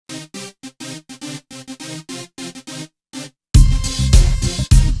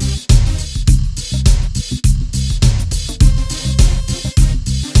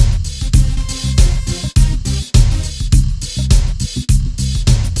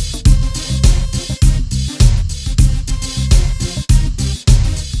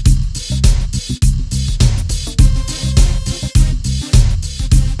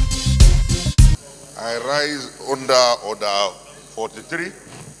under Order 43,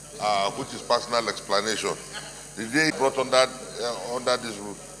 which is personal explanation. The day brought under this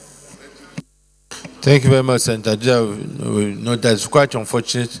rule. Thank you very much, Senator. We know that's quite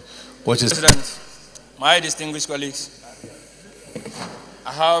unfortunate. What is President, my distinguished colleagues,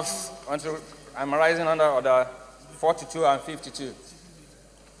 I'm arising under Order 42 and 52.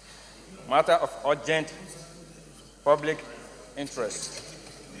 Matter of urgent public interest.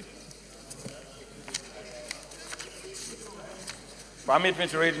 Permit me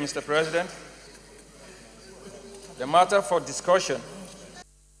to read, Mr. President. The matter for discussion.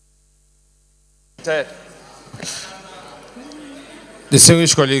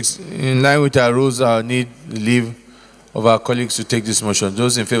 Distinguished colleagues, in line with our rules, I need the leave of our colleagues to take this motion.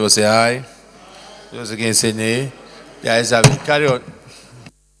 Those in favor say aye. Those against say nay. The ayes have it. Carry on.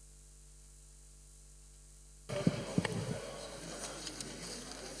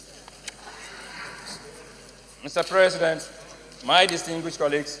 Mr. President, my distinguished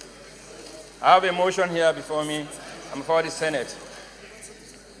colleagues, I have a motion here before me and before the Senate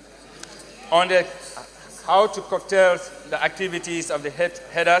on how to curtail the activities of the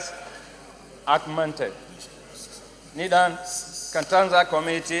headers at Mente, Nidan, Katanza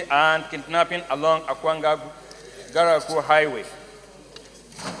community, and kidnapping along Akwanga-Garaku Highway.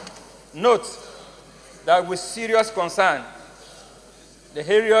 Note that with serious concern, the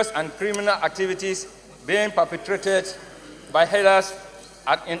heinous and criminal activities being perpetrated by headers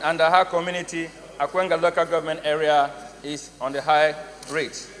in Andaha community, Akwanga local government area, is on the high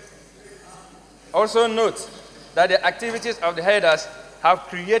rate. Also note that the activities of the headers have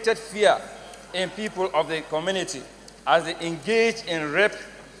created fear in people of the community as they engage in raping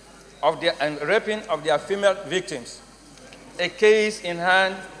of their female victims. A case in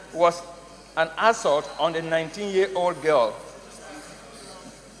hand was an assault on a 19-year-old girl,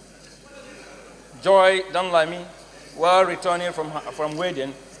 Joy Dunlamy, while returning from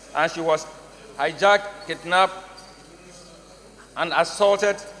wedding, and she was hijacked, kidnapped, and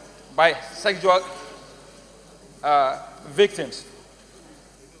assaulted by sexual victims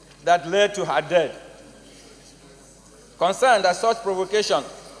that led to her death. Concerned that such provocation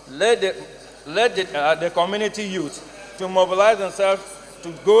led the community youth to mobilize themselves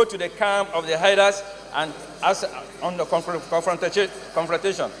to go to the camp of the hiders and on the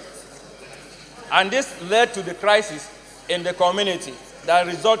confrontation. And this led to the crisis in the community that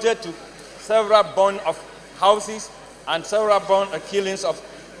resulted to several burn of houses and several killings of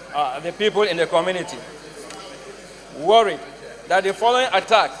the people in the community. Worried that following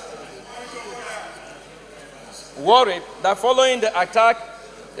the attack,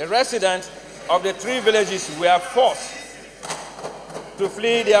 the residents of the three villages were forced to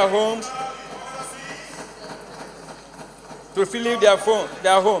flee their homes,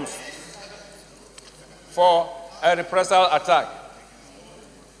 for a reprisal attack.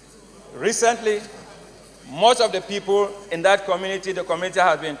 Recently, most of the people in that community, the community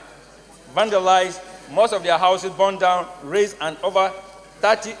has been vandalized, most of their houses burned down, razed, and over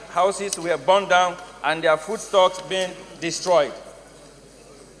 30 houses were burned down and their food stocks being destroyed.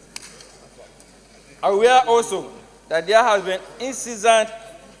 Aware also that there has been incessant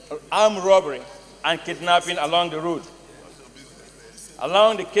armed robbery and kidnapping along the road,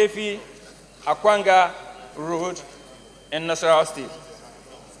 along the Kefi Akwanga road in Nasarawa State.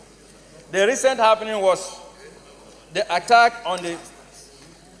 The recent happening was the attack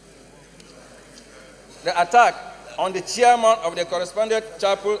on the chairman of the Correspondent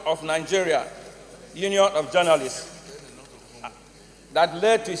Chapel of Nigeria, Union of Journalists, that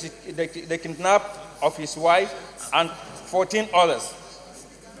led to the kidnap of his wife and 14 others.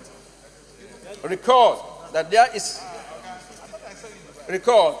 Recall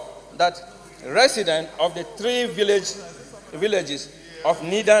that residents of the three villages of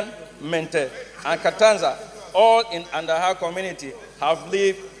Nidan, Mente, and Katanza, all in Andaha community, have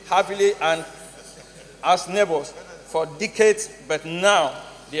lived happily and as neighbors for decades, but now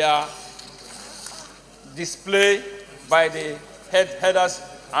they are displayed by the headers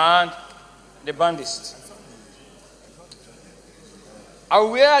and the bandits.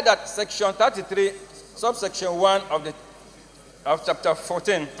 Aware that Section 33, subsection 1 of Chapter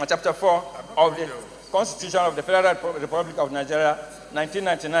 14 and Chapter 4 of the Constitution of the Federal Republic of Nigeria,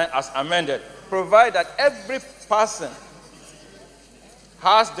 1999, as amended, provide that every person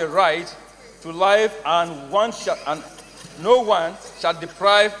has the right to life and no one shall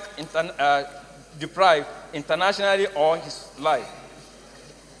deprive internationally or his life,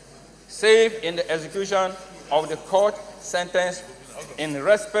 save in the execution of the court sentence in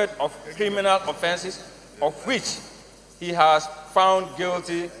respect of criminal offenses of which he has found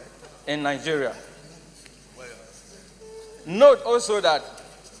guilty in Nigeria. Note also that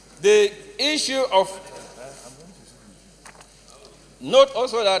the issue of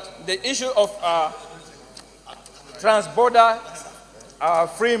transborder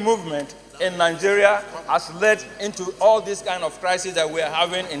free movement in Nigeria has led into all these kind of crises that we are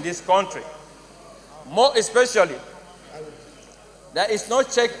having in this country. More especially, there is no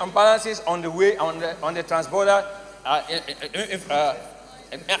check and balances on the way on the transborder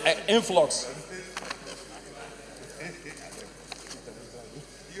influx.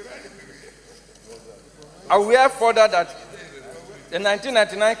 Aware further that the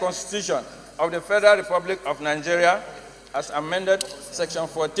 1999 Constitution of the Federal Republic of Nigeria, as amended Section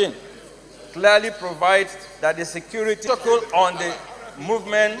 14, clearly provides that the security protocol on the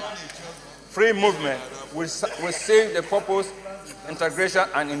free movement will serve the purpose integration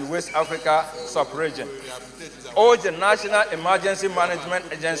and in West Africa sub-region. Urge the National Emergency Management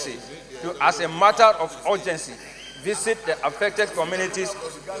Agency to, as a matter of urgency, visit the affected communities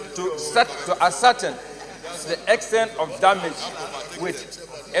to ascertain the extent of damage with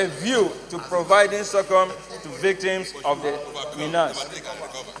a view to providing succor to victims of the menace.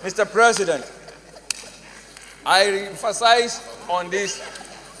 Mr. President, I emphasize on these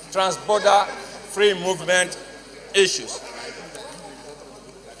transborder free movement issues.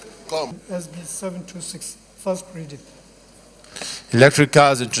 SB 726, first reading. Electric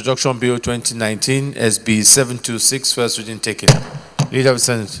Cars Introduction Bill 2019, SB 726, first reading taken. Leader of the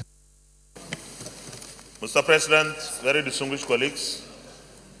Senate. Mr. President, very distinguished colleagues,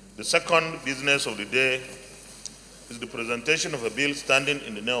 the second business of the day is the presentation of a bill standing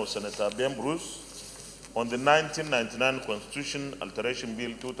in the name of Senator Ben Bruce on the 1999 Constitution Alteration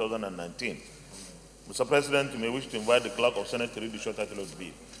Bill 2019. Mr. President, you may wish to invite the Clerk of Senate to read the short title of the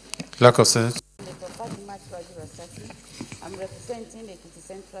bill. Clerk of Senate. I'm representing the Ekiti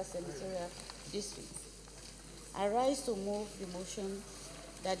Central Senatorial District. I rise to move the motion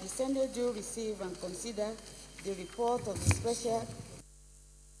that the Senate do receive and consider the report of the Special